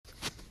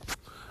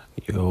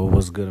Yo,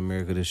 what's good,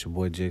 America? This your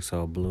boy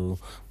Jigsaw Blue.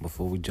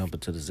 Before we jump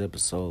into this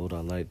episode,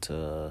 I'd like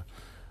to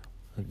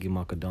give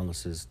my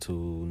condolences to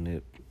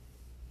Nip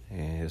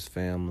and his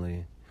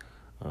family.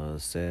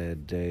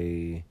 Sad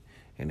day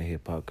in the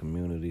hip hop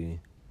community.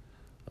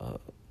 Uh,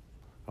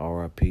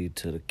 R.I.P.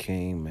 to the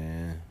King,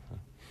 man.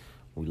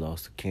 We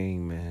lost the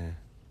King, man.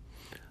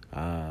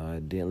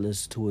 I didn't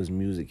listen to his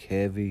music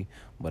heavy,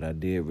 but I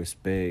did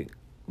respect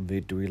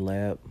Victory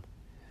Lap.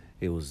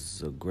 It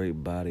was a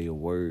great body of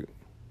work,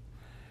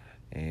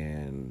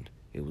 and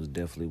it was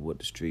definitely what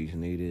the streets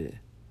needed.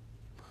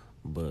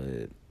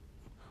 But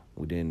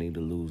we didn't need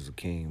to lose the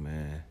King,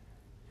 man.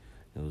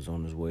 It was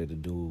on his way to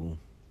do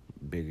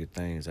bigger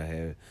things.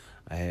 I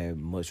had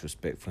much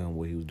respect for him,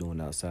 what he was doing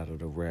outside of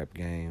the rap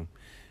game,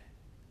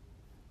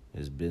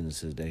 his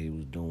businesses that he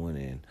was doing,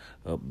 and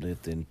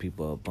uplifting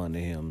people up under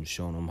him,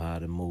 showing them how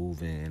to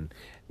move in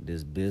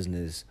this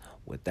business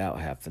without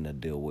having to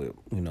deal with,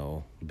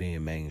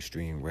 being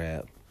mainstream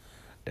rap.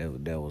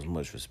 That was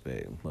much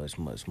respect,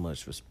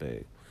 much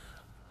respect.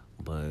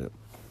 But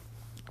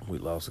we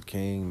lost a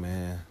king,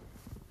 man.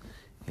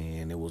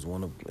 And it was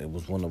one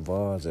of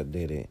ours that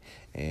did it.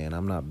 And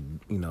I'm not,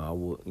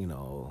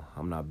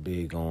 I'm not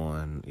big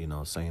on,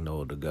 saying,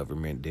 oh, the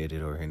government did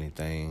it or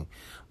anything,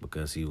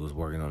 because he was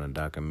working on a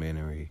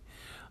documentary.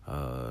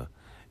 Uh,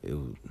 it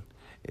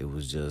it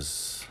was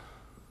just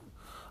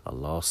a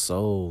lost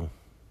soul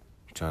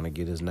trying to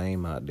get his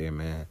name out there,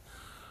 man.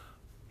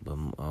 But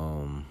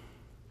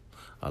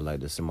I'd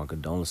like to send my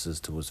condolences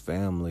to his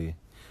family,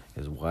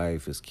 his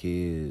wife, his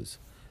kids,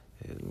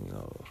 and,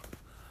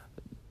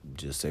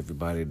 just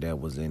everybody that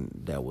was in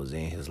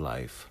his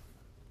life.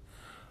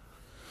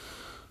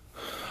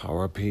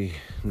 R.I.P.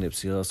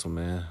 Nipsey Hussle,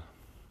 man.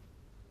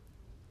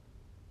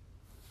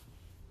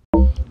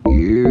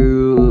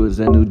 You is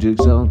that new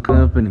Jigsaw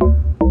Company.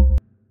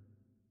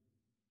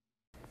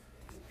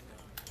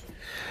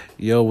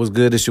 Yo, what's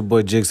good? It's your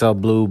boy Jigsaw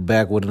Blue,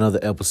 back with another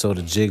episode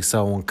of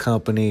Jigsaw and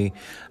Company.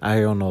 I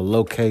here on a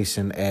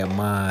location at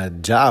my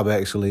job,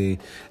 actually,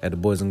 at the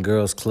Boys and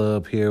Girls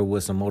Club, here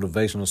with some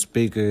motivational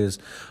speakers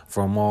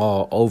from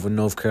all over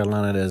North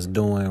Carolina that's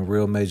doing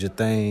real major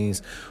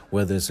things,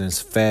 whether it's in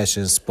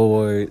fashion,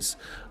 sports,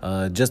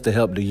 just to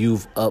help the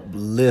youth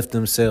uplift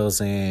themselves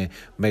and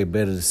make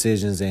better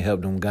decisions and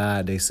help them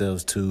guide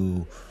themselves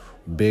to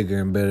bigger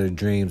and better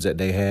dreams that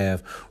they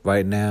have.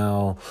 Right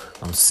now,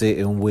 I'm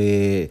sitting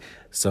with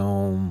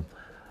some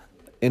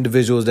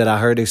individuals that I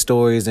heard their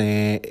stories,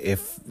 and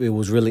if it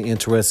was really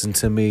interesting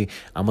to me,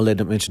 I'm gonna let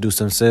them introduce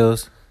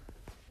themselves.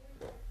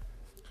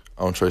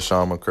 I'm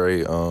Trayshawn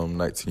McCray,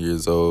 19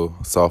 years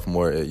old,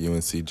 sophomore at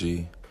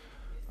UNCG.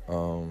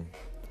 I'm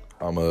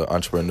an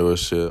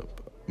entrepreneurship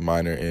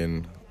minor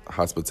in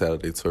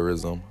hospitality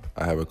tourism.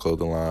 I have a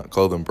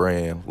clothing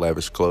brand,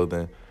 Lavish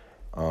Clothing.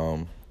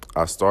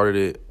 I started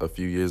it a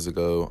few years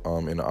ago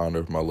in honor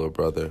of my little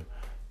brother.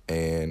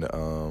 And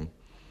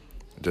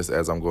just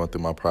as I'm going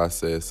through my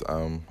process,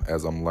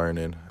 as I'm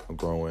learning, I'm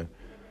growing,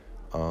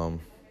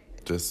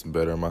 just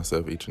bettering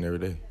myself each and every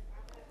day.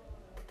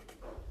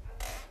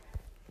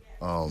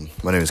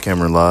 My name is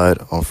Cameron Lyde.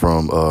 I'm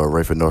from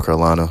Rayford, North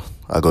Carolina.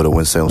 I go to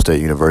Winston-Salem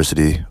State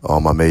University.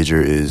 My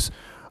major is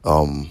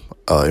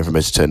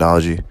information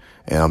technology,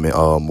 and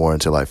I'm more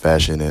into like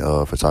fashion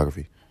and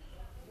photography.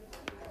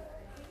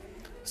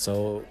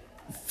 So,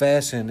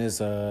 fashion is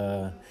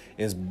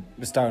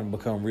starting to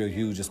become real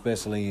huge,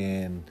 especially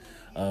in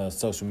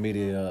social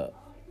media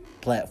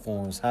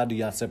platforms. How do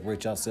y'all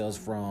separate yourselves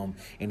from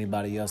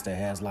anybody else that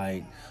has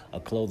like a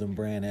clothing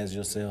brand as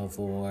yourself,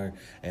 or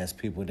as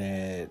people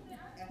that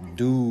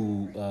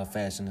do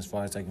fashion as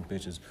far as taking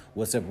pictures?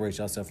 What separates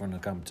yourself from the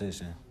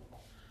competition?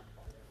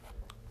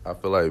 I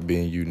feel like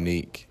being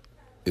unique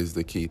is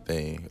the key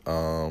thing.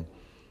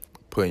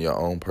 Putting your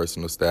own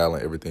personal style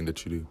in everything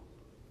that you do.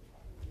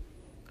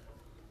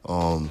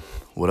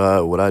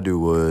 What I do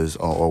was,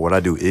 or what I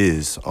do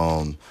is,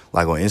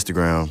 like on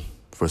Instagram,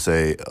 for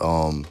say,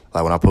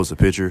 like when I post a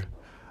picture,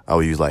 I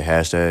would use like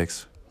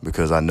hashtags,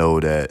 because I know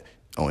that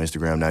on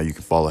Instagram now you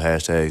can follow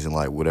hashtags, and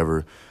like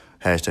whatever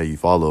hashtag you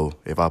follow,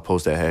 if I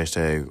post that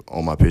hashtag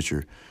on my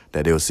picture,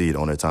 that they'll see it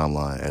on their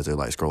timeline as they're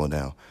like scrolling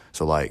down.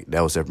 So like that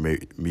will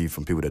separate me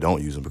from people that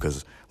don't use them,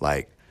 because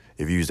like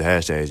if you use the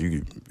hashtags,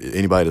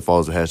 anybody that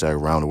follows the hashtag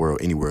around the world,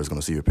 anywhere, is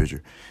gonna see your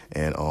picture,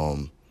 and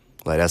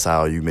like that's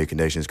how you make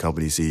connections,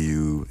 companies see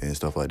you and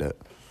stuff like that.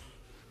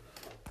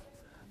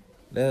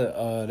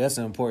 That's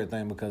an important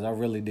thing, because I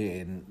really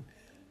didn't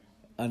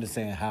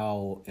understand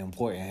how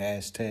important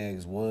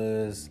hashtags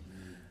was.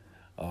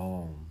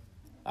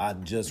 I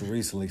just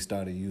recently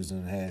started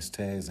using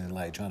hashtags and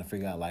like trying to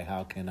figure out like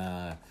how can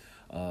I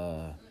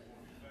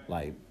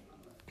like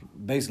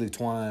basically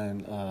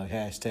twine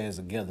hashtags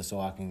together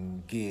so I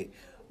can get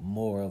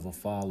more of a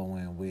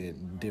following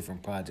with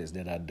different projects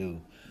that I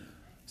do.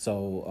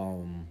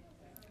 So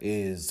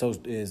is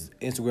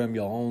Instagram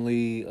your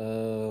only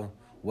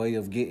way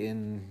of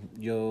getting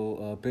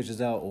your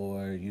pictures out,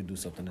 or you do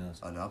something else?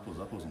 I know I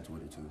post on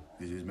Twitter too.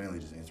 It's mainly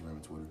just Instagram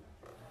and Twitter.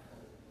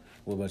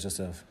 What about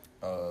yourself?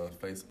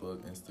 Facebook,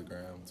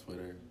 Instagram,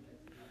 Twitter,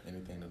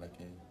 anything that I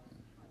can.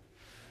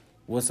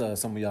 What's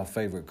some of y'all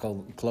favorite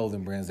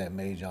clothing brands that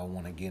made y'all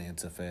want to get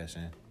into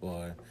fashion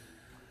or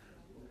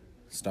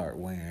start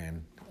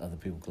wearing other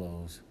people's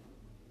clothes?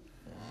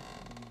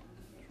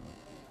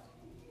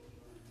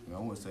 I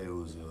wouldn't say it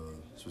was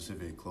a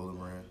specific clothing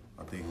brand.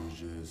 I think it was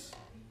just,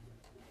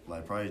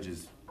 like, probably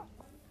just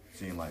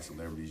seeing, like,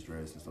 celebrities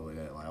dress and stuff like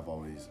that. Like, I've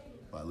always,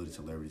 like, looked at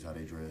celebrities, how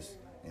they dress,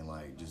 and,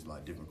 like, just,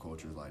 like, different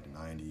cultures, like, the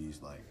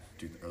 90s, like,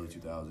 early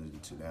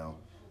 2000s to now.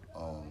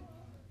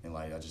 And,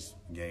 like, I just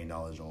gained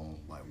knowledge on,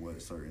 like,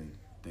 what certain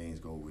things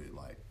go with,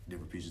 like,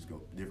 different pieces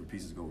go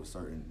with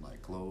certain,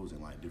 like, clothes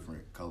and, like,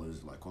 different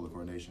colors, like, color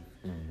coordination.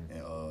 Mm-hmm.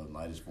 And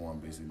I just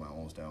formed, basically, my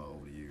own style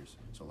over the years.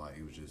 So, like,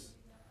 it was just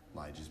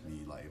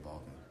me, like,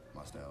 evolving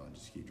my style and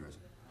just keep dressing.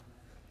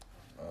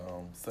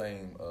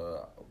 Same.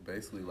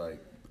 Basically,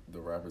 like, the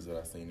rappers that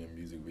I seen in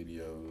music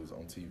videos,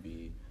 on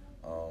TV.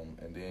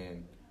 And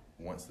then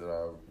once that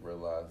I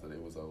realized that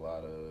it was a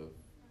lot of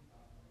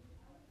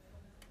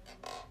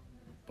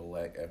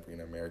Black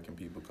African-American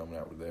people coming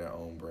out with their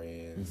own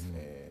brands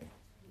and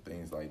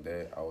things like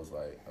that, I was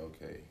like,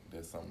 okay,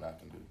 that's something I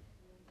can do.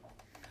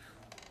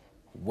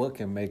 What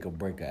can make or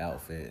break an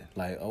outfit?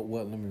 Like,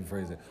 let me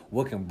rephrase it.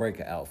 What can break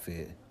an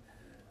outfit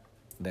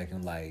that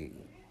can, like,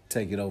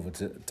 take it over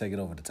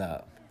the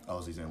top? Oh,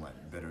 so you saying, like,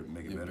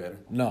 make it better?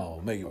 No,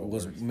 make it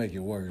worse.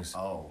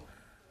 Oh.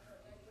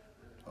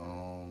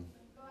 Trying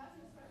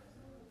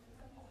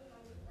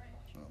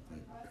to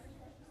think.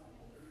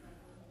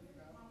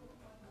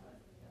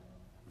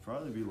 It'd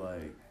probably be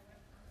like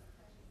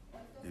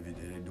if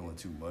they're doing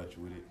too much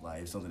with it.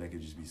 Like, if something that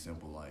could just be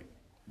simple, like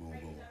boom,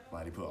 boom.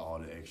 Like, they put all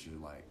the extra,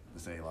 like,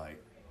 let's say,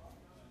 like,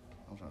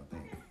 I'm trying to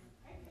think.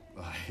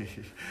 Like,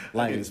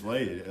 I can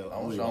explain it.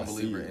 I'm a strong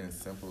believer in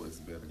simple is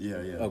better.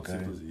 Yeah. Okay.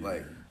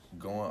 Like,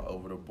 going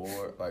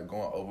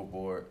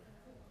overboard,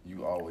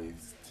 you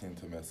always tend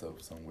to mess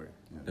up somewhere.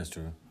 Yeah. That's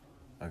true.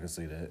 I can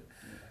see that.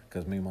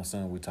 Because me and my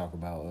son, we talk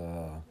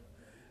about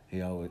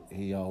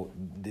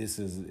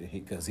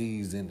because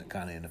he's in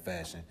the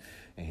fashion,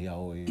 and he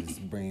always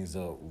brings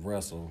up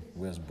Russell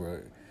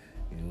Westbrook.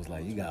 He was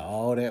like, you got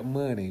all that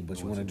money, but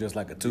you want to dress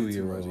like a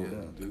 2-year-old.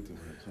 Do too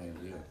much.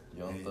 Yeah.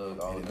 Young Thug,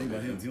 all the thing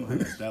about him, he don't have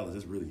no stylist.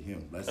 That's really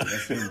him. That's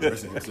him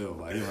dressing himself.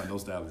 Like, he don't have no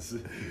stylist.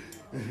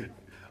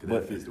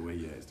 That fits the way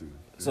he has to.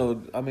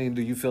 So, I mean,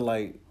 do you feel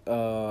like,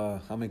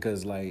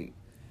 because, like,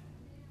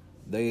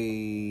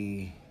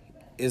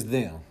 it's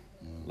them.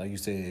 Mm-hmm. Like you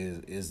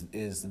said,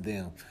 it's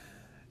them.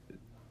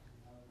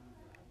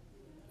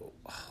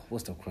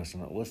 What's the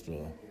question?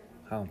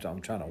 I'm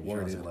trying to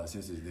word it. Like,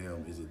 since it's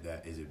them, is it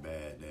bad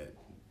that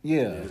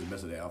it doesn't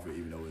mess with their outfit,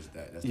 even though it's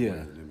that's the way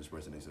that them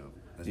expressing themselves.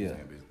 That's what I'm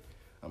saying, basically.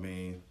 I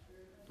mean,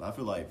 I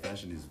feel like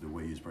fashion is the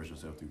way you express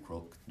yourself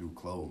through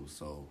clothes.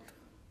 So,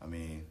 I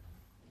mean,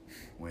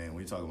 when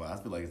we talk about, I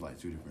feel like it's like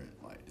two different,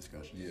 like,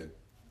 discussions. Yeah.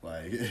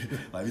 Like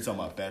we talking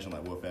about fashion,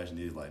 like what fashion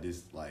is, like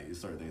this, like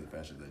it's certain things in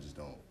fashion that just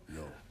don't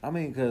go.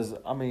 Because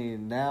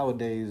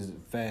nowadays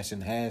fashion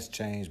has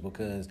changed,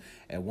 because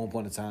at one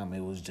point in time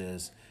it was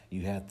just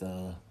you have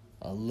to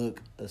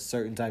look a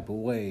certain type of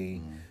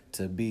way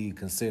to be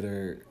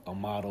considered a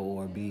model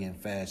or be in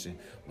fashion,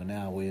 but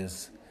now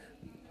it's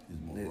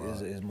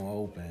more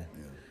open.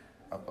 Yeah.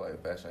 I feel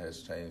like fashion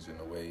has changed in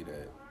a way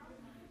that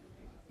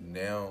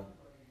now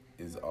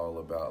is all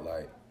about,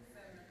 like,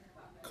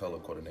 color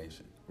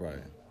coordination. Right.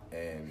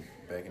 And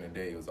back in the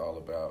day, it was all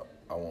about,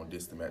 I want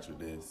this to match with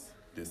this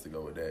to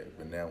go with that.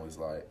 But now it's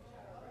like,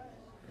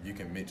 you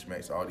can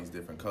match all these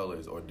different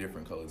colors or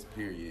different colors,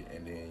 period,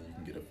 and then you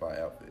can get a fire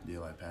outfit. Yeah,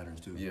 like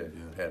patterns too. Yeah.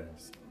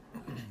 Patterns.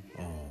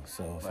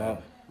 So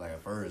like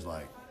at first,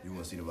 like, you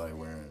wouldn't see nobody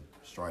wearing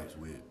stripes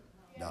with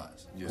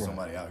dots. Yeah, right.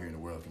 Somebody out here in the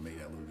world can make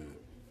that look good.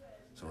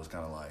 So it's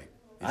kind of like,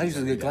 I used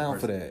to get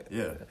clowned for that.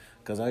 Yeah,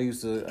 because I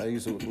used to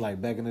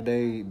like, back in the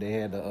day, they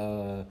had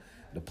the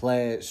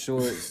plaid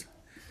shorts.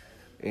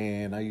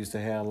 And I used to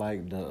have,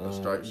 like, the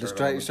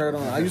striped shirt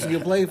on. I used to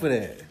get played for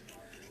that.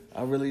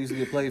 I really used to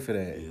get played for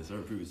that. Yeah,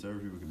 certain people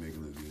can make it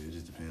look good. It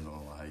just depends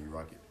on how you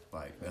rock it.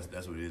 Like,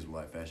 that's what it is with,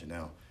 like, fashion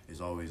now. It's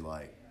always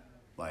like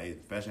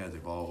fashion has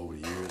evolved over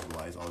the years, but,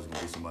 like, it's always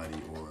gonna be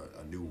somebody or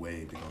a new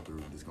wave to come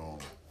through that's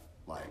gonna,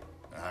 like,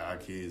 our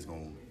kids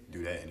gonna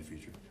do that in the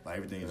future. Like,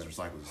 everything is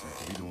recycled.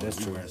 We wearing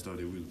stuff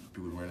that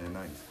people were wearing in the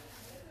 90s.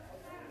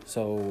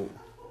 So,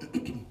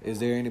 is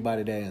there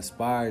anybody that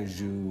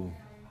inspires you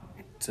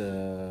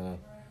to,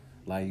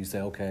 like, you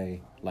say,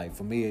 okay, like,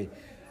 for me,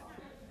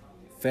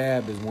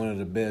 Fab is one of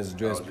the best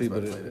dressed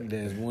people.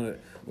 There's one of,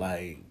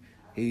 like,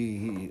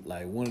 he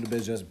like one of the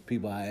best dressed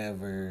people I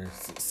ever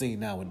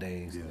seen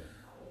nowadays. Yeah.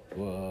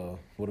 Well,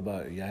 what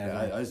about you?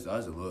 I just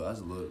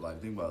love,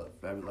 like, think about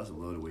Fab. I just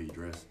love the way he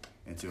dressed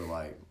until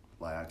like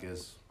I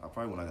guess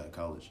when I got to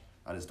college,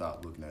 I just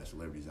stopped looking at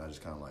celebrities and I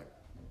just kind of, like,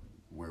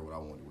 wear what I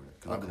wanted to wear.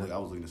 Because I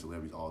was looking at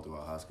celebrities all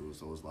throughout high school,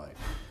 so it's like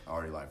I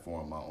already, like,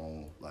 formed my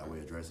own, like, way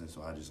of dressing,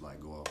 so I just,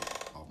 like, go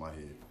off my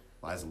head.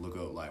 Like, I used to look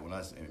up, like, when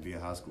I be in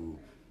high school,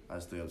 I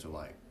stay up till,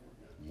 like,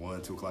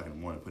 1, 2 o'clock in the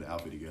morning, put an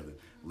outfit together,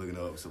 looking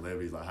up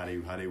celebrities, like, how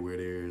they wear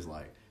theirs,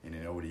 like, And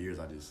then over the years,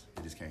 it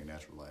just came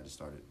natural. Like I just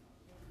started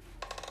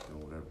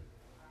doing whatever.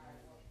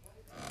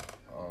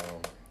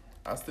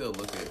 I still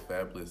look at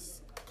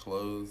Fabulous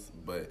clothes,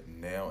 but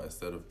now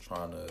instead of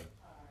trying to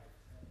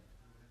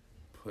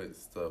put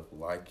stuff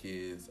like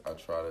his, I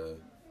try to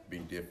be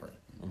different,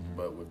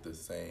 but with the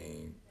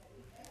same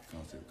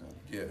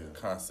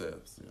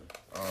concepts.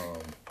 Yeah.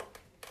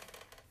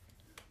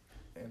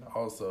 And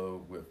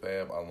also with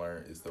Fab, I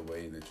learned it's the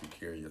way that you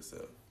carry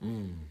yourself.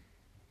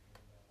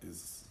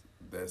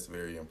 That's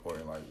very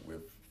important. Like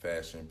with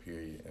fashion,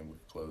 period, and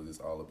with clothes, it's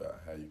all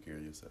about how you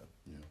carry yourself.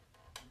 Yeah.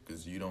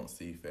 Because you don't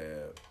see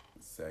Fab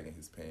sagging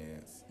his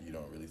pants. You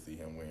don't really see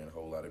him wearing a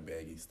whole lot of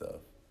baggy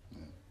stuff.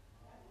 Yeah.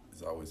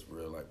 It's always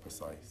real, like,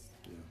 precise.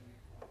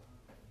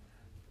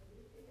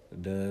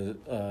 Yeah.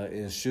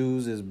 Is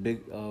shoes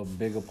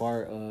bigger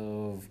part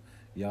of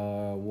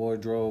your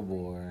wardrobe,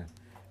 or?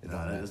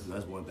 Nah, that's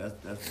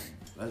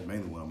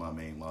mainly one of my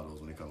main mottos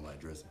when it comes to like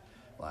dressing.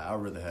 Like I'd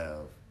rather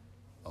have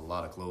a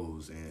lot of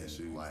clothes and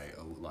shoes. like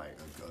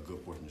a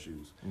good portion of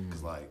shoes.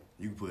 Cause like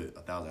you can put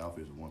 1,000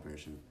 outfits with one pair of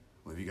shoes.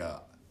 But if you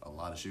got a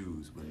lot of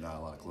shoes but not a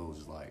lot of clothes,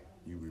 it's like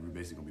you're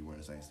basically gonna be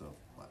wearing the same stuff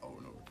like over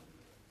and over.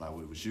 Like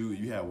with shoes,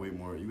 you have way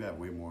more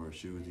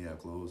shoes than you have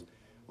clothes.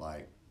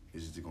 Like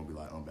it's just gonna be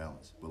like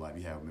unbalanced. But like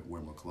if you have way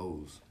more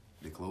clothes,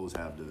 the clothes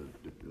have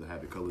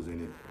the colors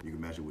in it. You can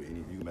match it with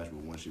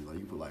one shoe. Like you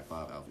can put like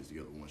 5 outfits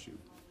together with one shoe,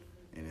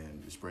 and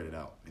then spread it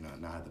out. You know,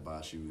 not have to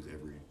buy shoes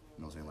every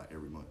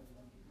every month.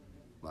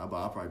 Like I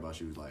probably buy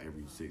shoes like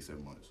every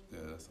 6-7 months. Yeah,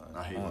 that's fine.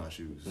 I hate buying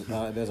shoes. That's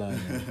how I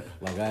mean.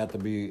 Like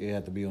it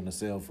had to be on the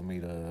sale for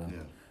me to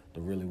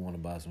really want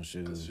to buy some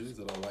shoes. Because shoes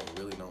that I like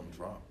really don't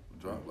drop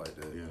like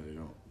that. Yeah, they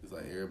don't. It's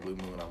like every blue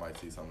moon I might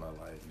see something I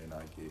like and then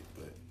I get,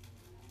 but.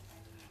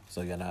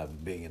 So you're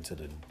not big into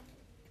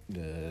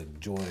the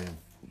Jordan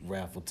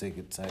raffle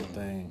ticket type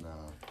thing?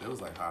 Nah. It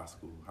was like high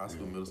school,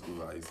 middle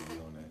school. I used to be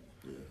on that.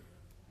 Yeah.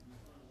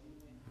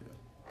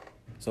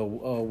 So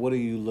what are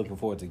you looking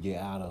forward to get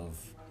out of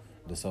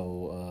this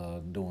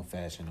whole doing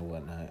fashion or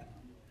whatnot?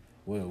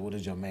 What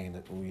is your main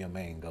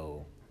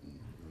goal?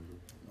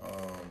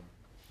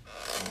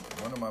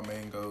 One of my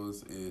main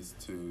goals is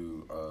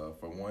to,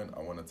 for one,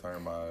 I want to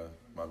turn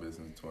my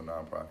business into a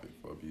nonprofit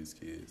for abused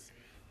kids.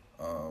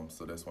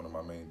 So that's one of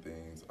my main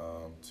things.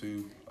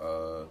 Two,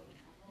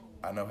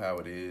 I know how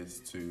it is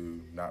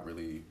to not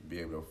really be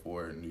able to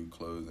afford new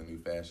clothes and new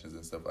fashions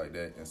and stuff like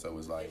that. And so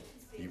it's like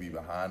you be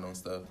behind on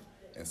stuff.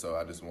 And so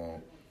I just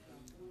want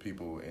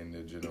people in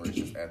the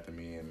generations after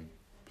me and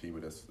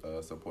people that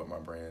support my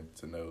brand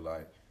to know,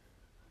 like,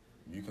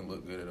 you can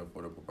look good at an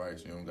affordable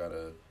price. You don't got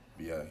to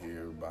be out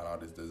here buying all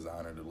this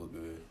designer to look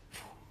good.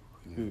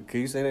 Can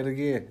you say that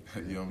again?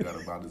 You don't got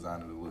to buy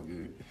designer to look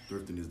good.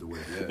 Thrifting is the way.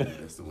 Yeah,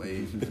 that's the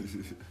way.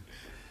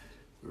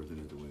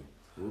 Thrifting is the way.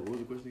 What was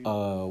the question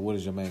again? What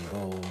is your main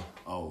goal?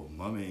 Oh,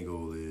 my main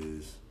goal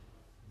is,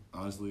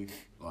 honestly,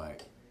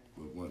 like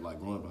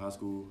growing up in high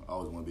school, I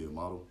always wanted to be a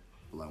model.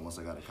 But like once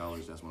I got to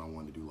college, that's when I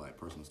wanted to do like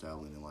personal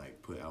styling and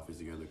like put outfits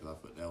together because I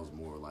thought that was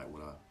more like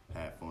what I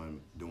had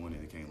fun doing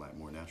and it came like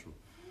more natural.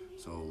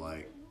 So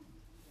like,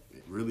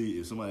 really,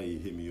 if somebody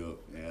hit me up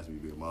and asked me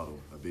to be a model,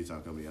 a big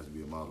time company asked me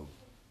to be a model,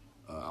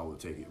 I would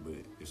take it. But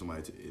if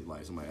somebody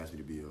asked me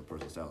to be a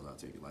personal stylist, I'd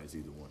take it. Like it's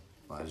either one.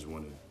 Like, I just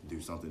want to do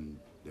something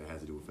that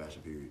has to do with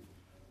fashion, period.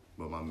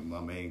 But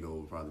my main goal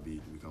would probably be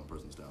to become a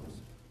personal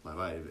stylist.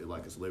 Like if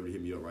like a celebrity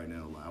hit me up right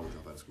now, like I would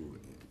drop out of school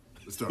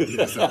and start.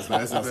 That's how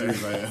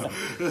serious I am.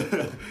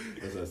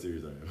 That's how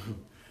serious I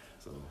am.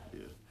 So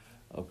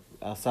yeah.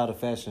 Outside of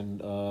fashion,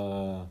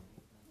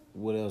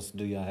 what else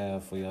do y'all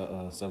have for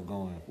yourself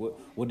going?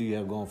 What do you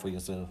have going for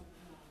yourself?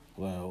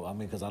 Well, I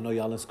mean, because I know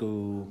y'all in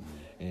school,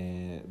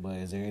 but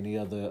is there any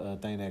other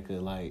thing that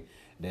could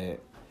that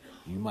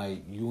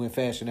you in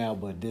fashion now,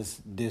 but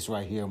this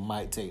right here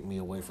might take me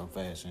away from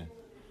fashion?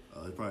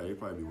 It'd probably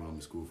be what I'm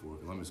in school for,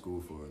 because I'm in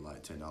school for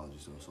like technology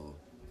stuff. So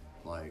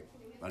like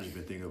I just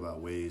been thinking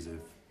about ways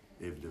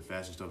if the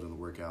fashion stuff doesn't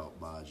work out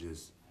by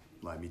just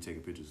like me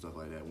taking pictures and stuff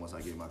like that. Once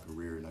I get my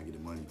career and I get the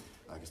money,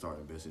 I can start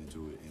investing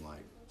into it and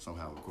like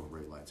somehow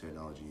incorporate like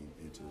technology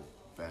into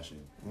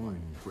fashion, like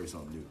create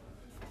something new.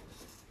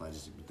 Like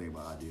just think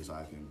about ideas so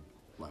I can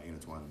like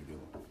intertwine them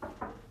together.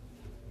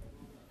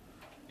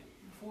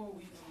 Before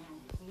we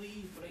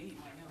leave for the evening,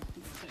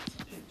 we can take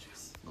some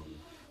pictures. Okay.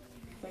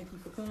 Thank you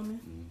for coming.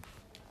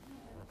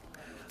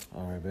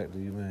 All right, back to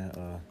you, man.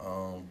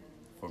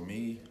 For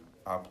me,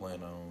 I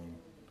plan on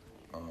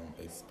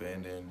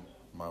expanding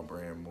my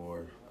brand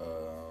more,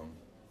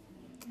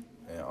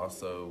 and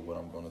also what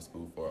I'm going to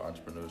school for,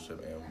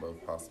 entrepreneurship and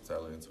both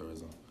hospitality and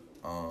tourism.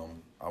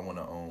 I want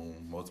to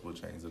own multiple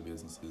chains of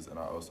businesses, and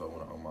I also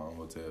want to own my own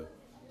hotel.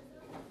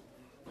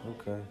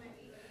 Okay.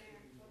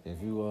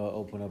 If you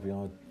open up your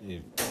own,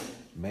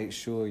 make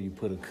sure you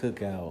put a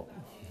cookout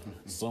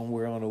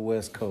somewhere on the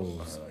West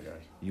Coast.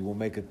 You will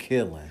make a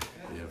killing.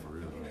 Yeah, for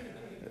real.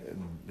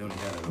 They don't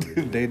have that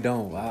over here. They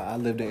don't. I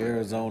lived in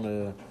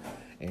Arizona,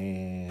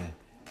 and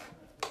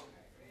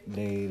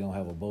they don't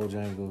have a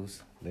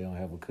Bojangles. They don't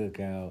have a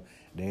cookout.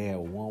 They had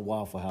one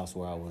Waffle House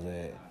where I was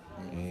at,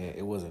 and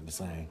it wasn't the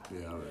same.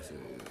 Yeah, I would say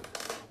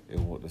It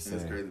wasn't the same.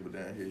 It's crazy, but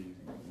down here you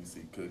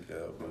see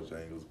Cookout,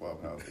 Bojangles,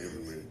 Waffle House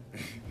everywhere.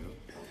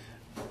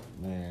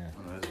 Man.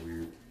 Oh, that's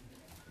weird.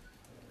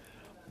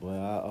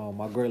 Well,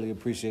 I greatly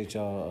appreciate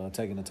y'all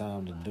taking the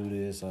time to do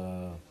this.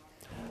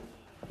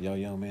 Y'all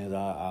young men,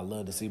 I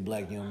love to see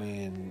black young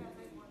men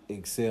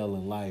excel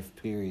in life,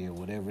 period,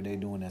 whatever they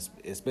doing,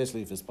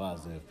 especially if it's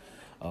positive.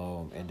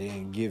 And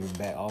then giving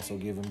back.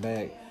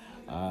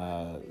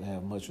 I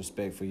have much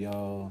respect for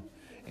y'all,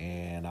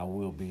 and I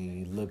will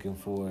be looking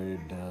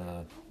forward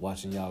to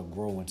watching y'all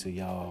grow into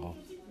y'all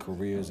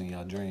careers and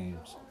y'all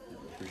dreams.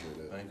 Appreciate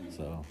that. Thank you.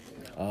 So,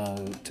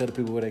 tell the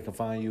people where they can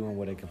find you and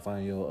where they can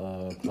find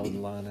your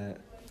clothing line at.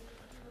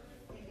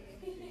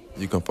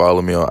 You can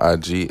follow me on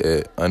IG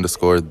at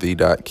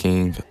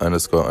 _the.king__.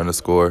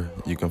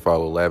 You can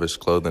follow Lavish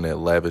Clothing at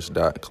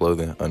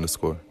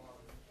lavish.clothing_.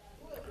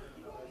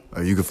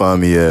 You can find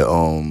me at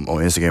on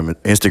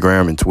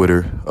Instagram and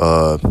Twitter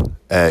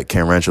at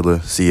Camrantula,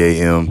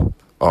 CAMRANTULA.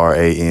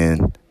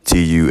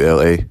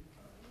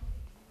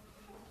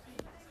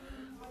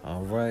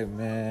 All right,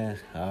 man.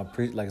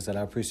 Like I said,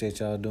 I appreciate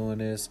y'all doing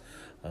this.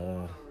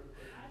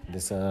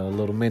 This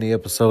little mini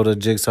episode of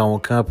Jigsaw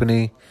and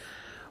Company.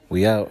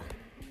 We out.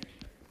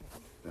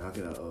 How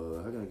can I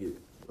get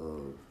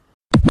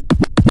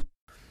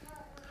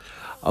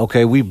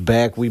Okay, we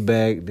back.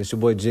 This your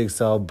boy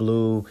Jigsaw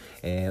Blue,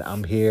 and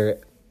I'm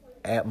here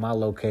at my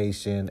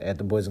location at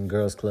the Boys and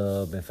Girls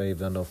Club in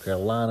Fayetteville, North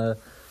Carolina.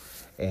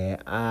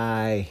 And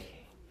I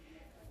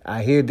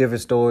hear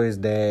different stories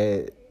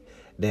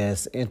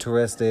that's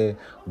interesting,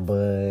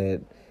 but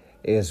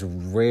it's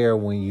rare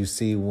when you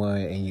see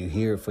one and you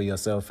hear it for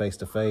yourself face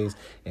to face,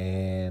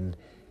 and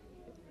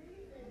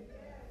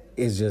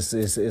it's just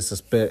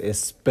it's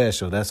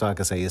special. That's all I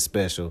can say. It's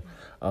special.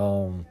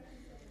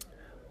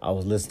 I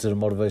was listening to the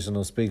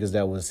motivational speakers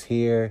that was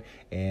here,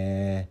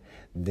 and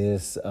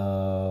this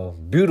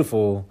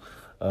beautiful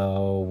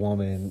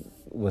woman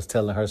was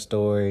telling her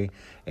story,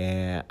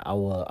 and I'm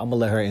gonna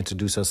let her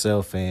introduce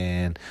herself,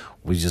 and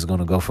we're just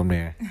gonna go from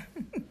there.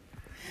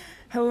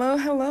 Hello.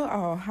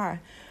 Oh,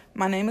 hi.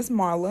 My name is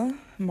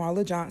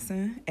Marla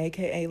Johnson,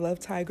 aka Love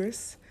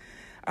Tigress.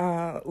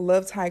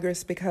 Love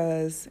Tigress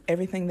because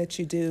everything that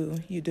you do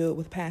it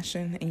with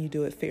passion and you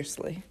do it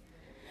fiercely.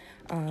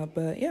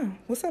 But yeah,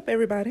 what's up,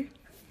 everybody?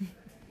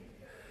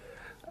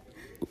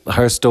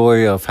 Her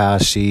story of how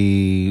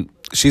she's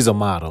a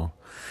model.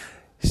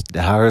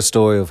 Her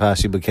story of how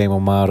she became a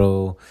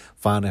model,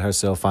 finding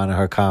herself, finding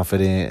her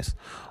confidence,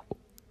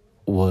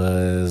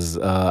 was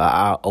an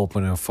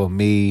eye-opener for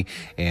me,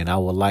 and I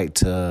would like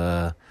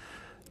to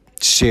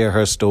share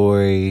her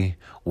story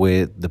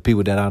with the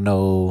people that I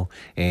know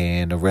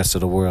and the rest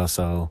of the world.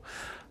 So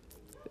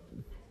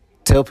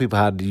tell people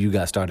how you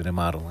got started in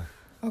modeling.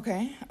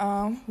 Okay.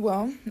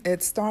 Well,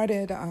 it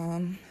started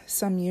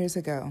some years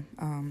ago.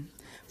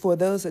 For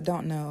those that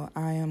don't know,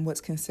 I am what's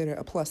considered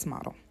a plus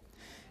model.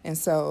 And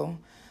so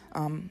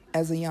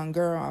as a young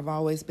girl, I've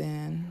always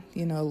been, a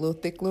little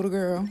thick little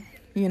girl,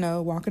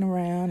 walking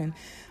around. And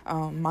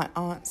my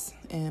aunts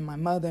and my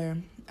mother,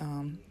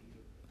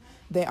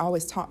 they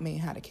always taught me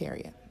how to carry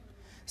it.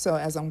 So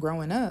as I'm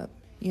growing up,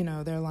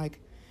 they're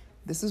like,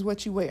 this is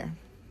what you wear.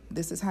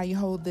 This is how you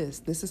hold this.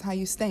 This is how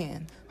you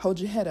stand. Hold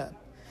your head up.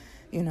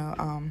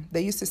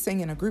 They used to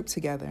sing in a group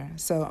together.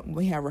 So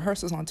we had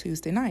rehearsals on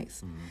Tuesday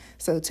nights. Mm-hmm.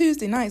 So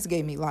Tuesday nights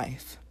gave me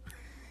life.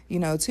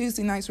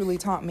 Tuesday nights really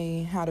taught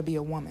me how to be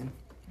a woman,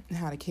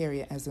 how to carry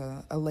it as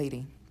a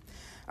lady.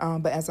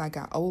 But as I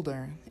got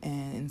older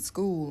and in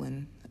school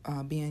and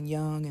being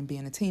young and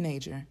being a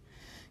teenager,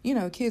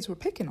 kids were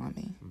picking on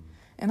me. Mm-hmm.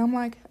 And I'm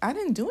like, I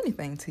didn't do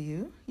anything to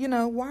you.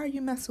 Why are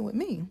you messing with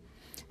me?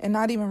 And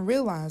not even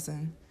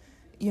realizing,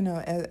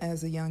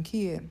 as a young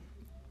kid,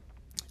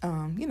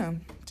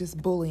 just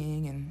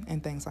bullying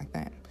and things like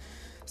that.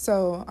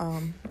 So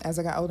as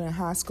I got older in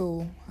high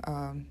school,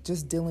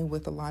 just dealing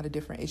with a lot of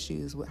different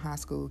issues with high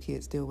school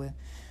kids deal with,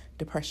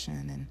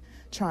 depression and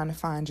trying to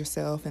find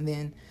yourself. And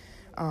then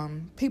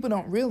people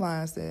don't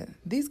realize that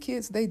these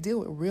kids, they deal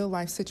with real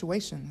life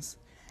situations.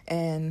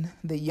 And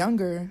the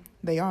younger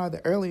they are,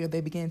 the earlier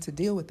they begin to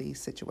deal with these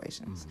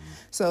situations. Mm-hmm.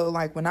 So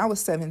like when I was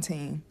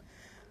 17,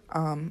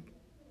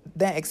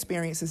 that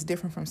experience is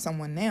different from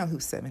someone now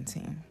who's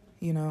 17.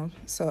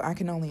 So I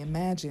can only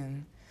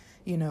imagine,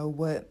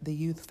 what the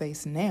youth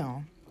face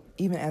now,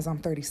 even as I'm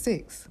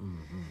 36,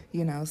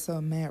 mm-hmm. So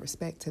mad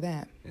respect to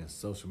that. And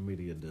social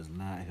media does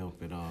not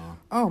help at all.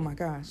 Oh my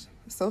gosh.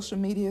 Social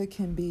media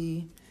can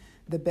be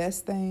the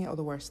best thing or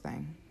the worst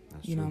thing.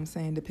 That's true. Know what I'm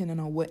saying? Depending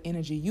on what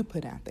energy you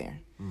put out there.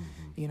 Mm-hmm.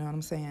 You know what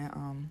I'm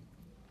saying?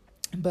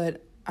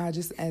 But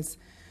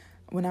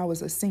when I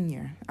was a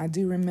senior, I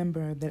do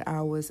remember that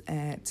I was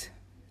at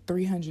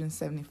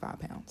 375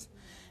 pounds.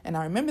 And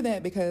I remember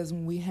that because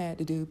when we had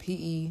to do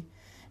PE,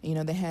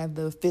 they had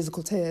the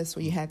physical test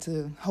where you had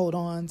to hold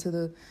on to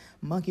the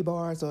monkey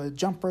bars or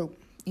jump rope,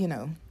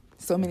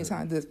 so many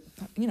times,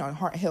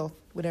 heart health,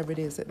 whatever it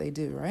is that they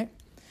do, right?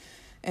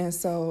 And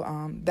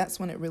so that's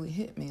when it really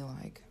hit me,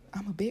 like,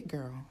 I'm a big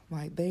girl.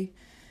 Like, they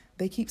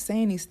they keep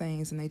saying these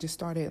things, and they just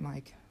started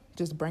like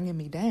just bringing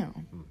me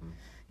down.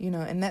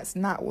 And that's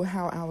not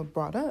how I was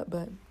brought up,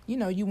 but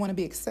you want to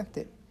be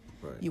accepted.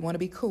 Right. You want to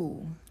be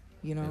cool.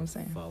 You know what I'm And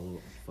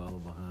saying? Follow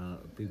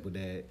behind people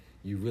that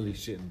you really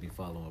shouldn't be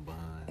following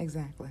behind.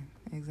 Exactly.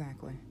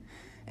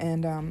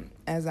 And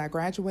as I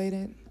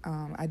graduated,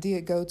 I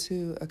did go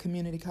to a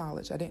community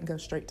college. I didn't go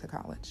straight to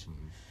college.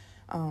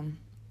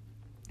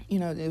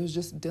 It was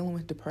just dealing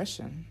with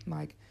depression.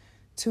 Like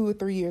 2 or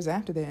 3 years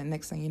after that, and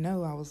next thing you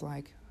know, I was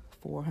like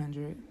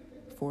 400,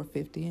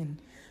 450,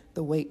 and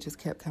the weight just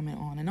kept coming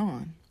on and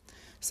on.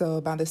 So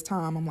by this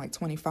time, I'm like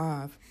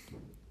 25,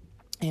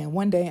 and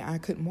one day I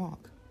couldn't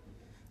walk.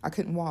 I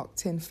couldn't walk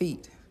 10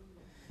 feet,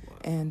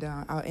 and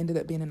I ended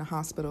up being in the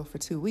hospital for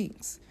 2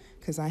 weeks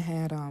because I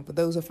had, for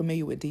those who are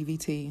familiar with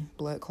DVT,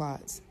 blood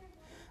clots,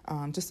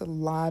 just a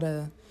lot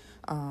of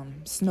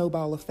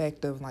snowball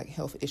effect of like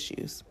health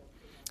issues.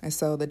 And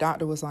so the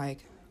doctor was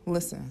like,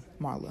 listen,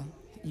 Marla,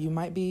 you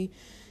might be,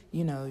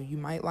 you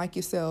might like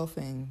yourself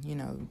and,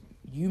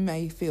 you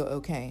may feel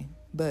okay,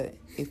 but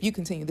if you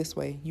continue this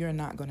way, you're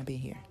not going to be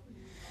here.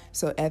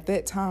 So at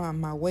that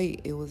time, my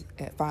weight, it was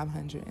at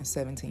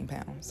 517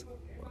 pounds.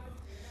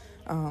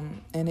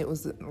 And it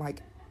was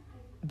like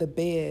the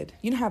bed,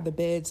 you know how the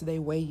beds, they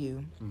weigh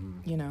you,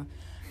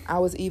 I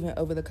was even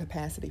over the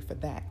capacity for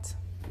that.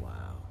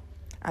 Wow.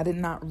 I did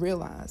not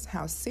realize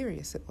how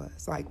serious it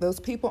was. Like those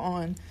people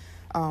on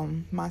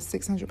my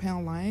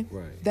 600-pound life,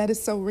 Right. That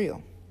is so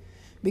real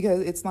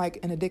because it's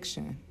like an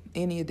addiction,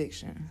 any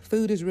addiction.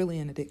 Food is really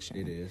an addiction.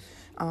 It is.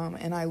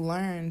 And I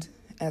learned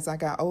as I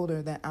got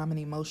older that I'm an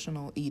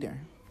emotional eater.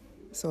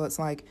 So it's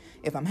like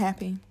if I'm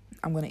happy,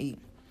 I'm going to eat.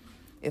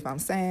 If I'm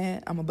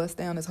sad, I'm going to bust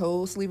down this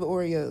whole sleeve of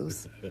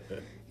Oreos.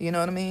 You know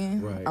what I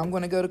mean? Right. I'm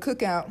going to go to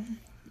Cookout,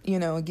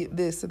 and get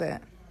this or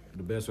that.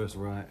 The best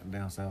restaurant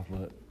down south,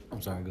 but I'm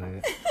sorry, go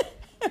ahead.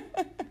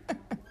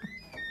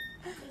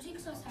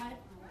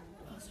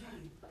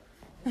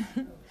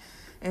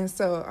 And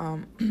so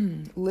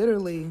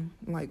literally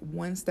like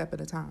one step at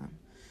a time,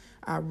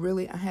 I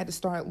had to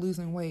start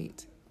losing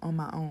weight on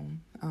my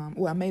own.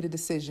 I made a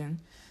decision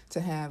to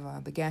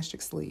have the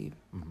gastric sleeve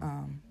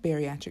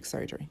bariatric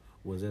surgery.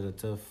 Was that a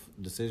tough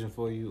decision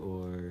for you,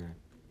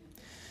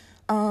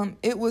 or?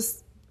 It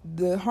was,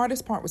 the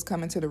hardest part was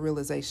coming to the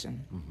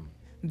realization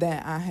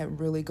that I had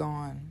really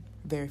gone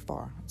very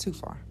far, too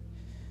far.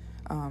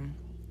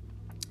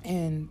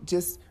 And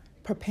just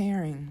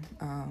preparing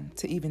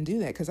to even do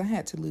that because I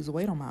had to lose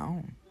weight on my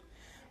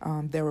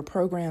own. There were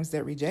programs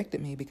that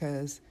rejected me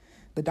because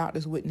the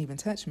doctors wouldn't even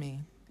touch me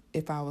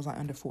if I was like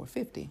under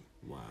 450.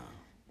 Wow.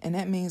 And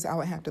that means I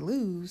would have to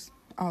lose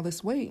all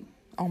this weight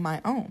on my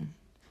own.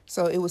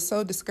 So it was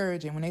so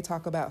discouraging when they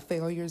talk about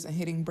failures and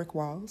hitting brick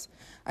walls.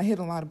 I hit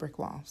a lot of brick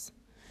walls.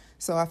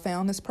 So I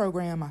found this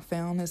program. I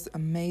found this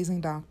amazing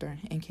doctor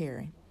in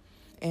Cary,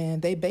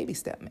 and they baby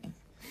stepped me.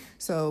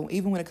 So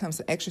even when it comes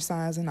to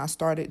exercising, I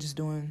started just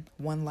doing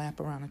one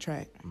lap around the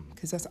track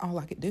because that's all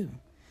I could do.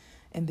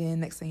 And then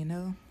next thing you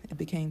know, it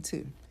became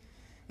 2.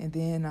 And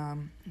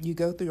then you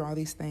go through all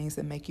these things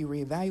that make you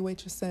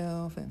reevaluate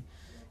yourself and,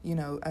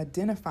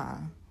 identify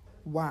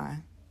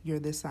why you're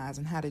this size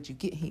and how did you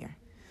get here.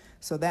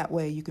 So that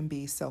way you can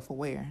be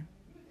self-aware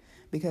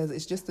because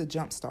it's just a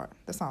jump start.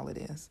 That's all it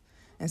is.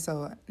 And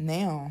so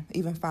now,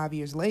 even 5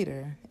 years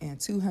later and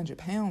 200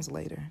 pounds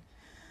later,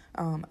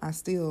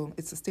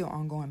 it's a still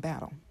ongoing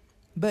battle.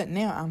 But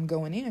now I'm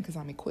going in because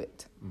I'm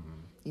equipped.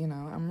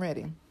 I'm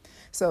ready.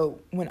 So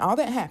when all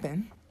that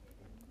happened,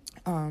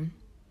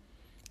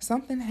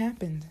 something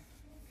happened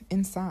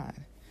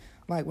inside.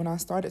 Like when I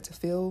started to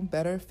feel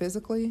better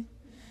physically,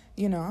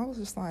 I was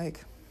just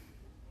like,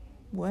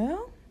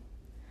 well,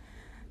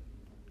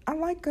 I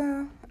like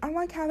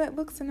how that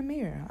looks in the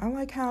mirror. I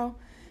like how,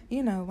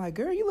 like,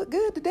 girl, you look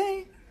good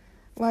today.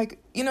 Like,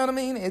 you know what I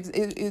mean?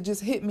 It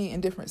just hit me in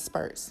different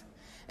spurts.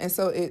 And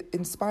so it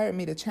inspired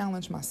me to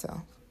challenge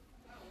myself.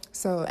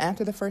 So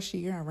after the first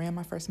year, I ran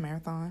my first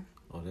marathon.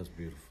 Oh, that's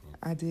beautiful.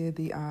 I did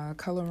the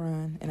color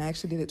run, and I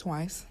actually did it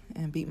twice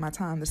and beat my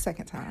time the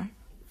second time.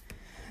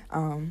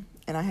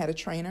 And I had a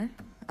trainer.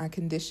 I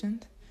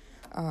conditioned.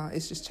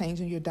 It's just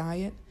changing your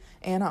diet.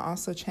 And I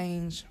also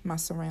changed my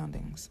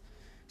surroundings.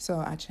 So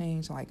I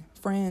changed like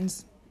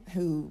friends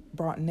who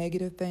brought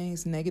negative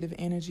things, negative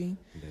energy.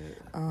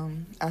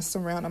 I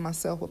surrounded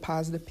myself with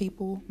positive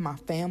people, my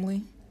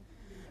family.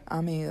 I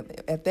mean,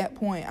 at that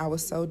point, I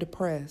was so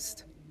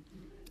depressed.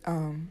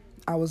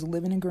 I was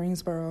living in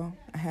Greensboro.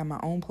 I had my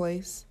own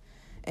place,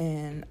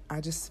 and I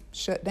just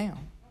shut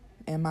down.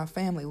 And my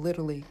family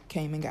literally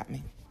came and got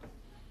me.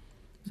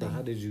 So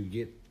how did you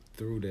get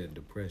through that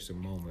depression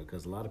moment?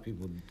 Because a lot of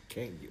people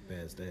can't get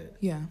past that.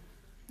 Yeah.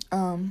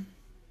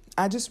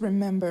 I just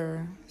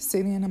remember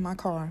sitting in my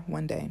car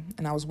one day,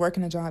 and I was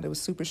working a job that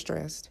was super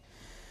stressed.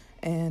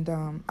 And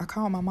I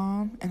called my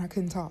mom, and I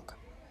couldn't talk.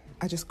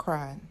 I just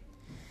cried.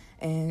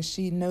 And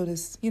she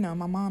noticed, my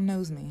mom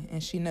knows me,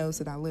 and she knows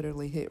that I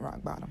literally hit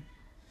rock bottom.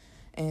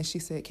 And she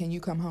said, can you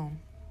come home?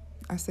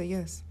 I said,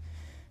 yes.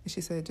 And she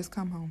said, just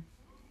come home.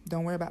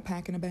 Don't worry about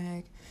packing a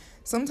bag.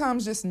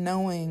 sometimes just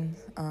knowing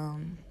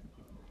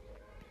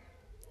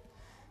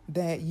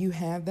that you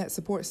have that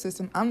support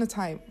system. I'm the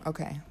type,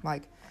 okay,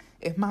 like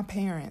if my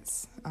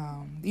parents,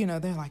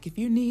 they're like, if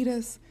you need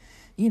us,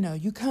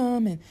 you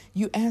come and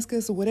you ask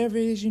us whatever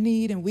it is you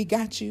need and we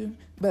got you.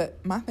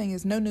 But my thing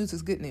is no news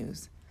is good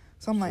news.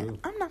 So I'm like,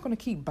 I'm not going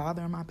to keep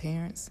bothering my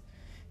parents,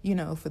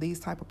 for these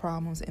type of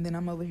problems. And then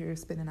I'm over here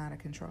spinning out of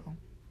control.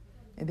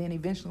 And then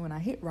eventually when I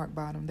hit rock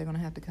bottom, they're going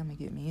to have to come and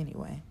get me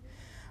anyway.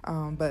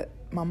 But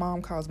my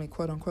mom calls me,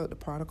 quote unquote, the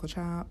prodigal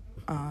child,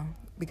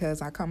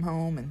 because I come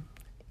home and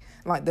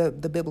like the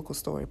biblical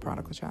story,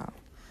 prodigal child.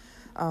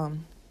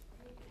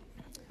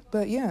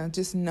 But yeah,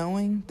 just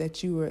knowing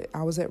that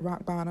I was at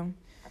rock bottom.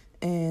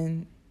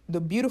 And the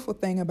beautiful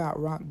thing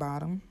about rock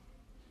bottom,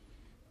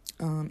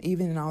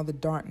 even in all the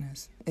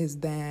darkness, is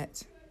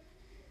that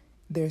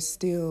there's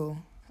still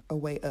a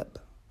way up,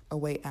 a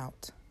way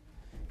out.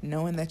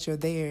 Knowing that you're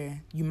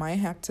there, you might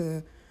have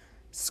to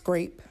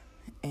scrape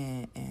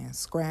and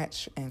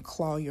scratch and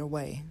claw your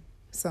way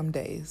some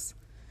days.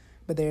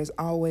 But there's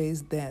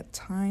always that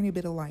tiny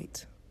bit of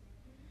light.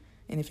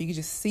 And if you could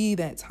just see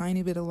that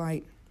tiny bit of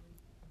light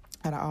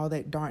out of all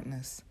that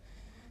darkness,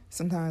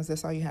 sometimes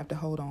that's all you have to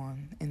hold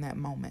on in that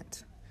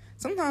moment.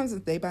 Sometimes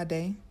it's day by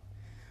day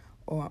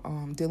or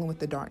dealing with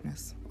the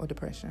darkness or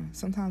depression.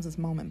 Sometimes it's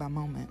moment by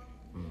moment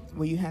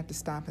where you have to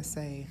stop and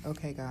say,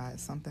 okay, God,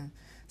 something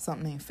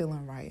ain't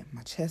feeling right.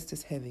 My chest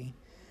is heavy,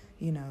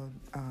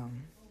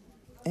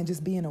 and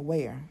just being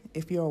aware.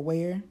 If you're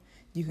aware,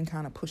 you can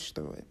kind of push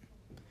through it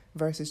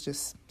versus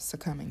just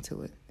succumbing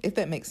to it, if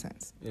that makes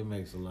sense. It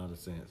makes a lot of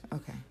sense.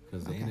 Okay.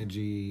 Because the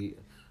energy,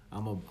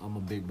 I'm a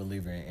big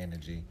believer in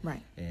energy.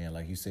 Right. And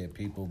like you said,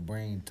 people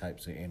bring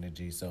types of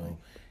energy. So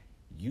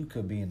you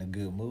could be in a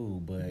good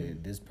mood,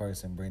 but this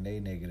person bring their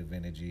negative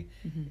energy,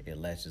 it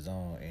latches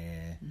on,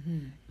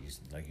 and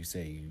like you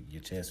say,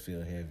 your chest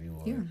feel heavy,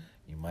 or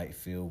you might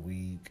feel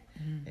weak,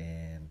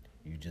 and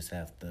you just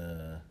have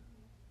to.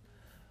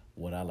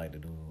 What I like to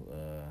do,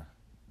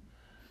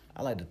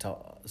 I like to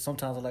talk.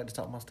 Sometimes I like to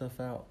talk my stuff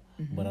out,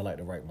 but I like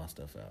to write my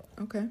stuff out.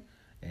 Okay.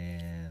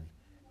 And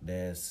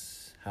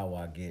that's how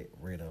I get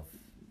rid of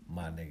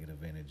my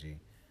negative energy.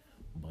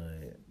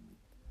 But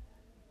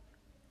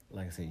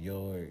like I said,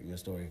 your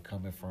story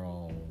coming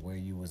from where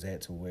you was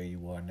at to where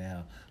you are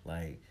now,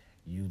 like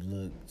you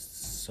look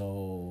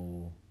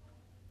so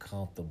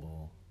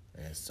comfortable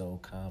and so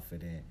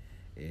confident.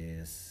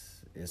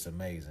 It's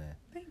amazing.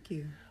 Thank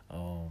you.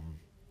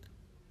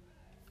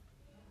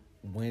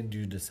 When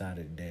you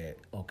decided that,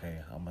 okay,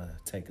 I'm gonna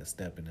take a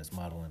step in this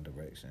modeling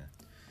direction?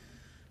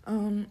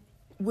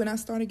 When I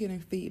started getting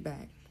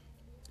feedback,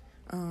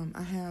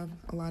 I have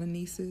a lot of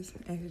nieces,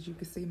 as you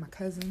can see, my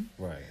cousin.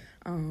 Right.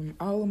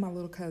 All of my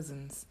little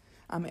cousins.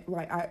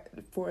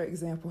 For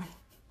example,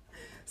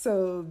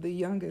 so the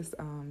youngest,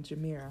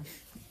 Jamira,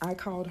 I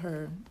called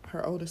her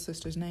older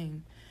sister's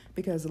name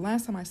because the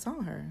last time I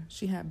saw her,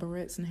 she had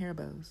barrettes and hair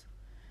bows.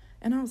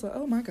 And I was like,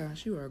 oh my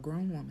gosh, you are a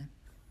grown woman.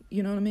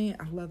 You know what I mean?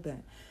 I love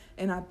that.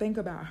 And I think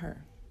about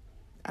her.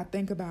 I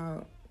think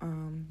about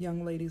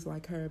young ladies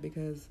like her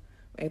because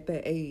at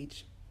that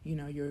age,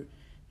 you're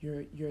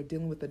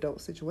dealing with adult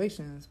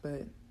situations,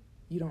 but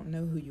you don't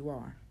know who you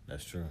are.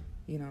 That's true.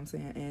 You know what I'm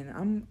saying?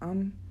 And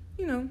I'm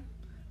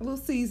a little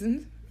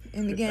seasoned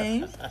in the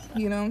game.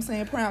 You know what I'm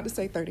saying? Proud to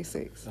say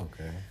 36.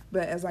 Okay.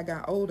 But as I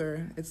got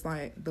older, it's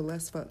like the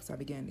less fucks I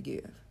began to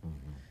give.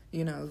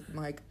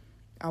 Like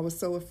I was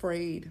so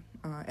afraid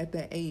at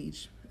that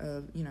age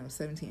of,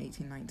 17,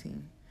 18,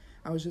 19.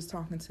 I was just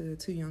talking to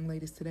two young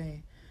ladies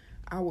today.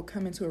 I would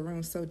come into a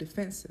room so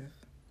defensive.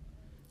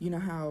 You know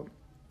how,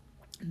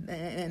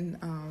 and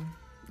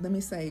let me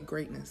say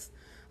greatness.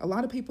 A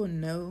lot of people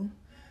know,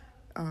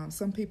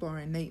 some people are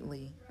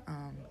innately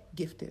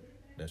gifted.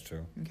 That's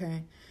true.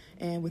 Okay?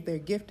 And with their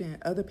gifting,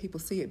 other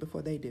people see it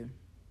before they do.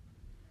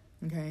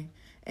 Okay?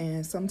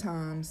 And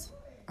sometimes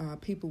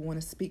people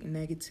want to speak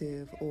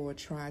negative or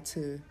try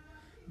to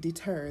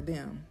deter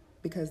them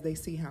because they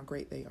see how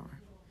great they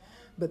are.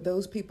 But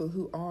those people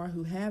who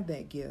have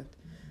that gift,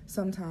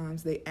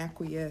 sometimes they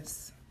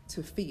acquiesce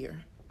to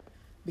fear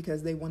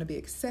because they want to be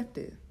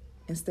accepted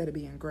instead of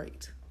being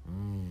great.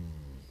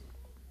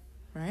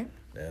 Right?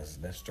 That's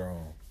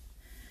strong.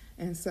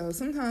 And so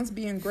sometimes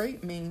being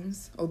great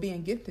means, or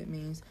being gifted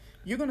means,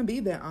 you're going to be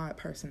that odd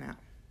person out.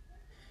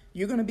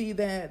 You're going to be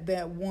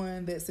that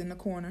one that's in the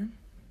corner,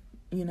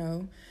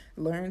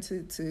 learn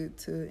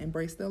to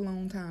embrace the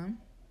alone time,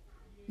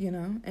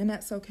 and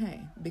that's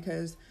okay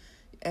because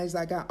as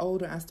I got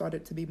older, I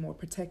started to be more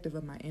protective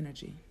of my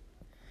energy,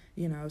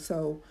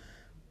 so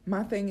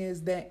my thing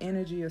is that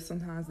energy of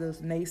sometimes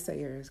those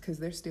naysayers, because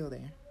they're still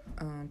there,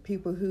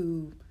 people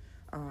who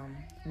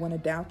want to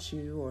doubt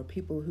you or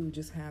people who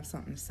just have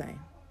something to say.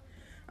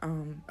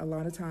 A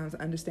lot of times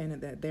understanding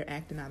that they're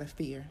acting out of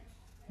fear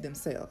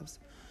themselves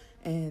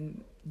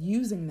and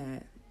using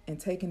that and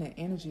taking that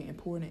energy and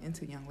pouring it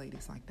into young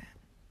ladies like that.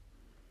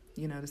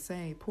 To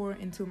say, pour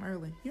into them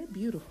early. You're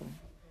beautiful.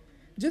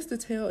 Just to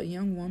tell a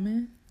young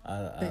woman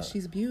that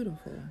she's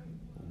beautiful.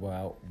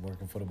 While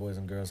working for the Boys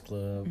and Girls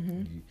Club,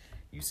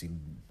 you see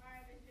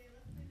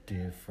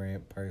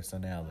different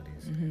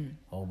personalities,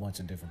 whole bunch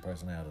of different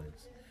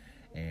personalities,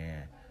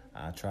 and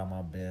I try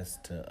my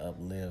best to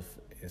uplift.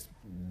 It's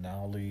not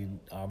only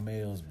our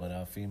males but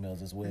our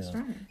females as well. That's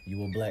right.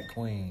 You a black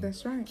queen.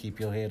 That's right. Keep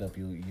your head up.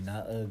 You're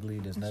not ugly.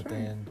 There's That's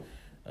nothing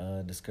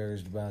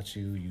discouraged about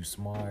you. You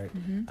smart.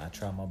 I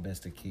try my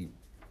best to keep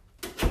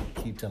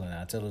telling her.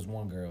 I tell this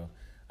one girl.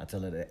 I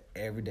tell her that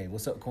every day.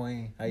 What's up,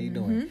 queen? How you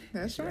doing?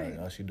 That's And right.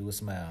 All she do is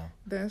smile.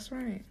 That's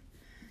right.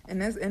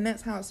 And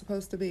that's how it's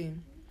supposed to be.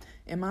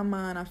 In my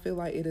mind, I feel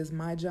like it is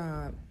my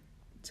job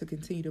to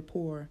continue to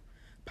pour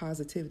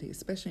positivity,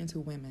 especially into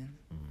women,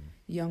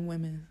 young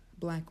women,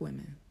 black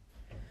women,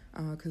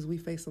 because we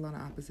face a lot of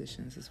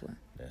oppositions as well.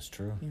 That's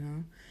true. You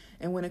know,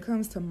 and when it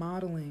comes to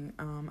modeling,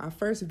 I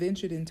first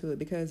ventured into it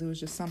because it was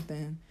just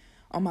something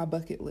on my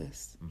bucket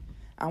list.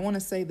 I want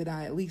to say that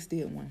I at least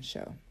did one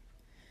show.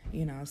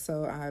 You know,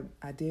 so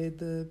I did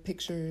the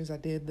pictures, I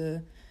did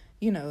the,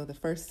 you know, the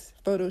first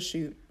photo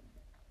shoot,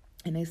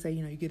 and they say,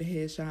 you know, you get a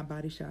headshot,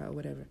 body shot, or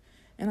whatever.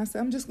 And I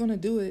said, I'm just going to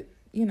do it,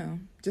 you know,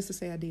 just to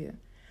say I did.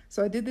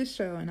 So I did this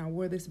show, and I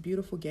wore this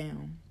beautiful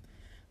gown.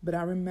 But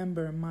I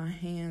remember my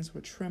hands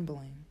were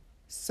trembling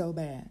so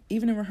bad,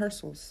 even in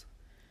rehearsals,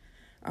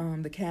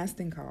 the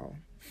casting call.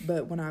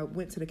 But when I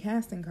went to the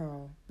casting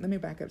call, let me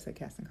back up and say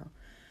casting call.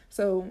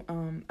 So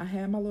I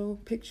had my little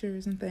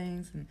pictures and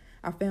things, and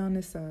I found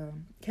this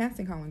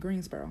casting call in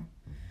Greensboro.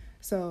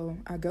 So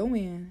I go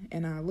in,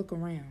 and I look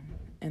around,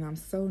 and I'm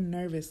so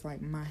nervous,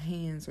 like my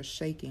hands are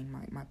shaking,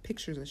 like my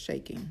pictures are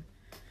shaking,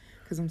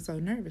 because I'm so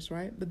nervous,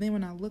 right? But then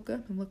when I look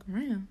up and look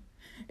around,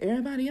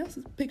 everybody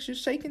else's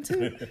pictures shaking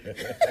too.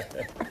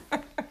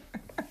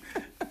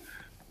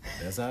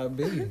 That's how it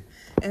be.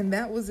 And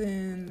that was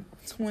in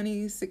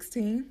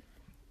 2016.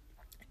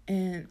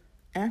 And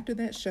after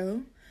that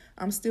show,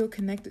 I'm still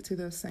connected to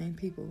those same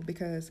people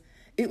because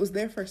it was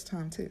their first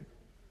time too.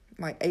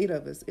 Like 8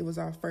 of us, it was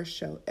our first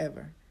show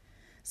ever.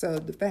 So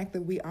the fact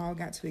that we all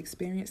got to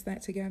experience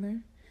that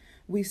together,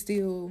 we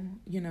still,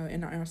 you know,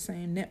 in our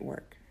same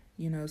network,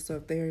 you know, so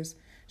if there's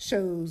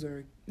shows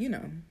or, you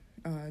know,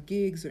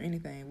 gigs or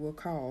anything, we'll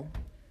call,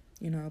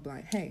 you know,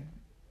 like, hey,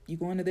 you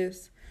going to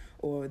this?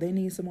 Or they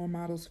need some more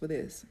models for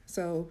this.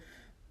 So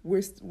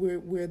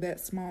we're that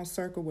small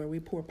circle where we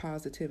pour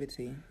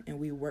positivity and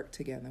we work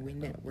together. We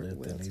network well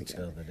Uplifting each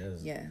together. other.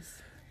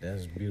 Yes.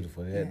 That's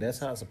beautiful. Yes. That's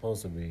how it's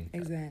supposed to be.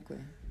 Exactly.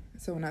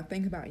 So when I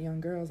think about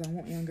young girls, I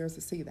want young girls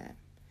to see that.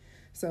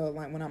 So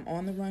like when I'm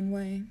on the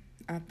runway,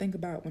 I think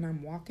about when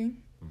I'm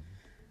walking,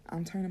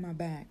 I'm turning my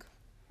back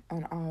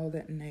on all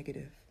that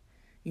negative.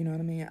 You know what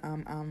I mean?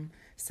 I'm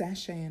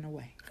sashaying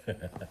away.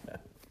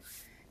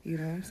 You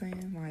know what I'm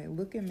saying? Like,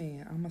 look at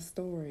me. I'm a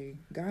story.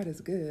 God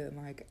is good.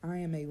 Like, I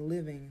am a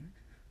living,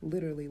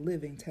 literally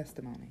living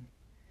testimony.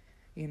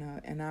 You know,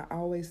 and I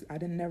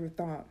never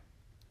thought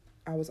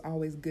I was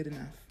always good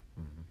enough.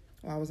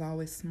 Or I was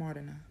always smart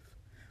enough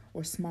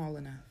or small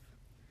enough,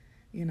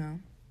 you know.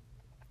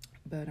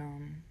 But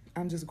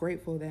I'm just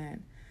grateful that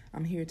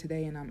I'm here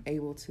today and I'm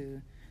able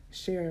to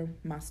share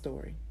my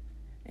story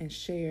and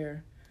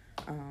share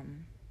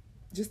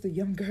just the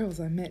young girls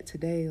I met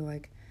today.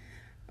 Like,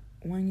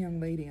 one young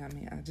lady, I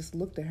mean, I just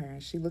looked at her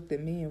and she looked at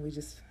me and we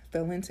just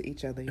fell into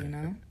each other, you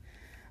know?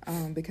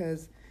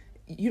 Because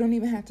you don't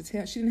even have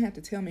to she didn't have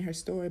to tell me her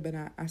story, but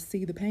I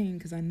see the pain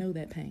because I know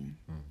that pain.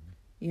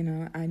 You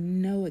know, I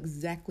know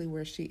exactly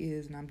where she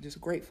is, and I'm just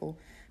grateful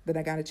that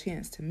I got a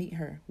chance to meet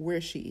her where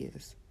she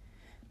is.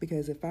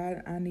 Because if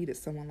I needed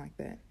someone like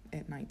that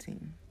at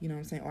 19, you know what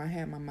I'm saying? Or I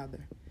had my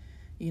mother,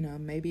 you know,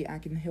 maybe I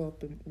can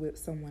help with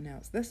someone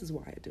else. This is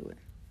why I do it.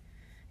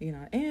 You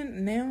know,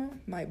 and now,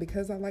 like,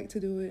 because I like to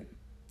do it,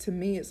 to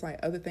me, it's like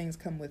other things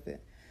come with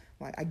it.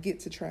 Like, I get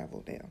to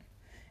travel now,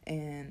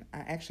 and I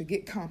actually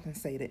get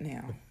compensated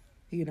now,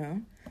 you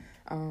know?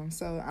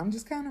 So I'm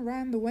just kind of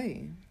riding the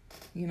wave,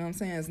 you know what I'm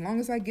saying? As long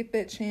as I get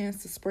that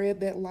chance to spread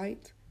that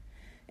light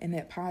and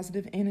that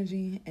positive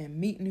energy and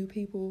meet new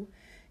people,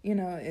 you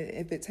know,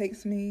 if it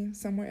takes me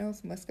somewhere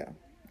else, let's go.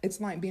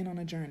 It's like being on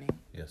a journey.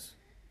 Yes.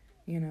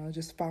 You know,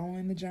 just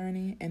following the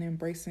journey and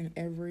embracing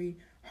every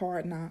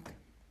hard knock.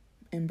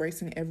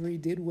 Embracing every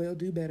did well,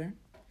 do better.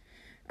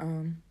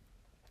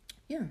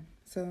 Yeah,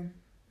 so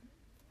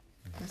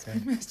that's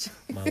pretty much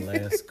My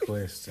last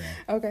question.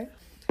 Okay.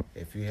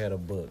 If you had a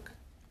book,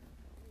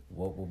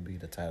 what would be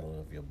the title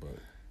of your book?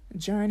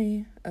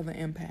 Journey of an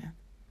Empath.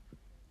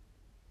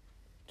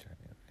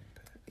 Journey of an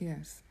Empath.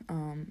 Yes.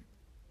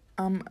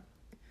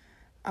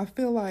 I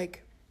feel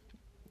like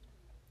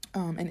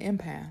an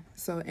empath.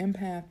 So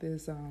empath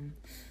is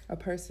a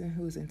person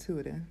who's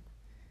intuitive,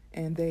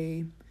 and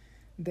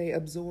they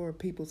absorb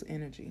people's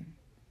energy.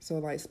 So,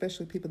 like,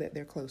 especially people that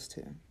they're close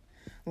to.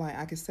 Like,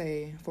 I could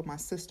say for my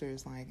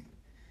sisters, like,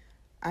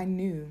 I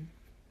knew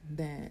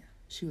that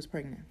she was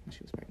pregnant when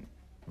she was pregnant.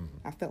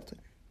 I felt it,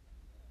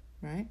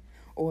 right?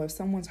 Or if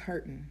someone's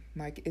hurting,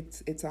 like,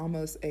 it's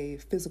almost a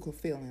physical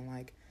feeling.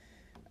 Like,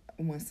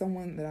 when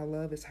someone that I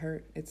love is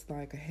hurt, it's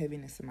like a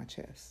heaviness in my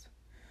chest.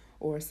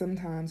 Or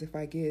sometimes if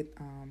I get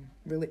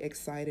really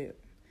excited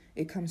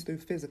it comes through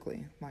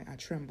physically. Like I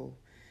tremble,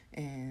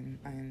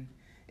 and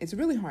it's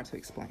really hard to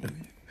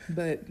explain.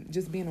 But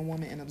just being a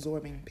woman and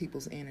absorbing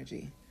people's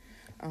energy,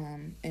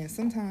 and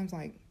sometimes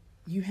like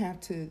you have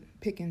to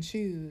pick and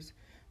choose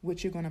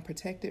what you're going to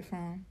protect it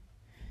from,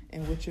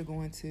 and what you're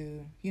going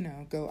to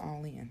go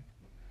all in.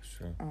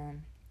 Sure.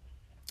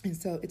 And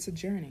so it's a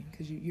journey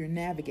because you're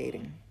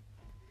navigating.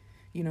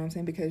 You know what I'm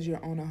saying? Because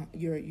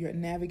you're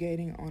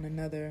navigating on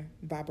another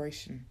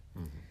vibration,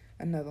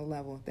 another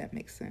level. If that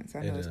makes sense.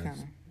 I know it's kind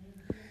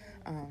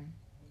of.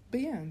 But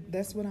yeah,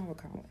 that's what I would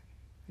call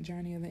it.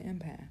 Journey of the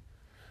empath.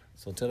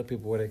 So tell the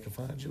people where they can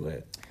find you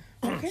at.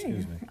 Okay.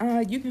 Excuse me.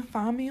 You can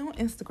find me on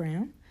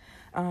Instagram.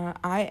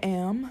 I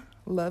am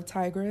Love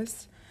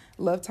Tigress.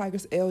 Love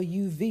Tigress,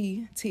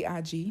 LUVTIGRESS.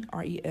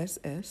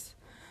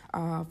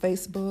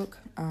 Facebook,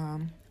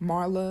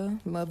 Marla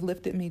Love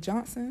Lifted Me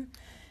Johnson.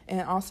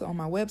 And also on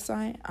my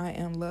website, I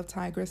am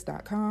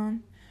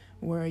lovetigress.com,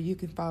 where you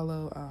can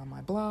follow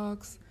my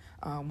blogs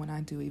when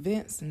I do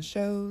events and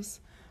shows.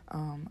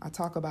 I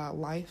talk about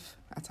life.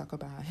 I talk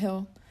about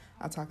health.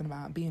 I talking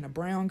about being a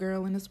brown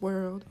girl in this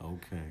world.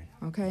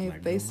 Okay,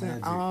 Black facing girl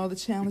magic. all the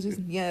challenges.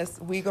 Yes,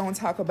 we're going to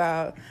talk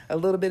about a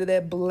little bit of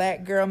that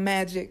black girl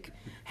magic,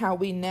 how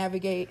we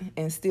navigate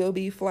and still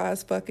be fly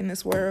as fuck in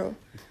this world.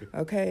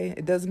 Okay,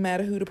 it doesn't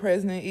matter who the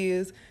president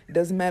is. It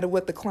doesn't matter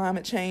what the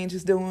climate change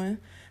is doing,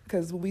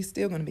 because we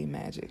still going to be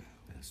magic.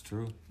 That's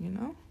true.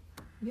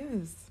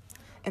 Yes.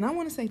 And I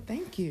want to say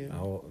thank you.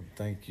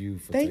 Thank you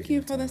for Thank taking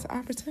you the for this time.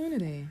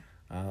 opportunity.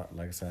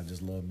 Like I said, I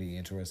just love meeting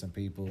interesting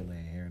people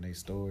and hearing their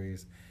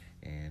stories,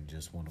 and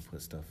just want to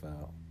put stuff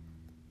out.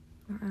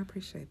 I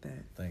appreciate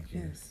that. Thank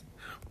you. Yes.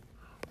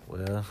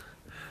 Well,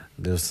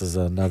 this is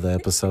another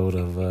episode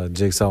of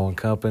Jigsaw and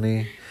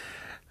Company.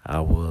 I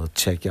will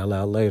check y'all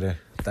out later.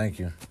 Thank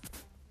you.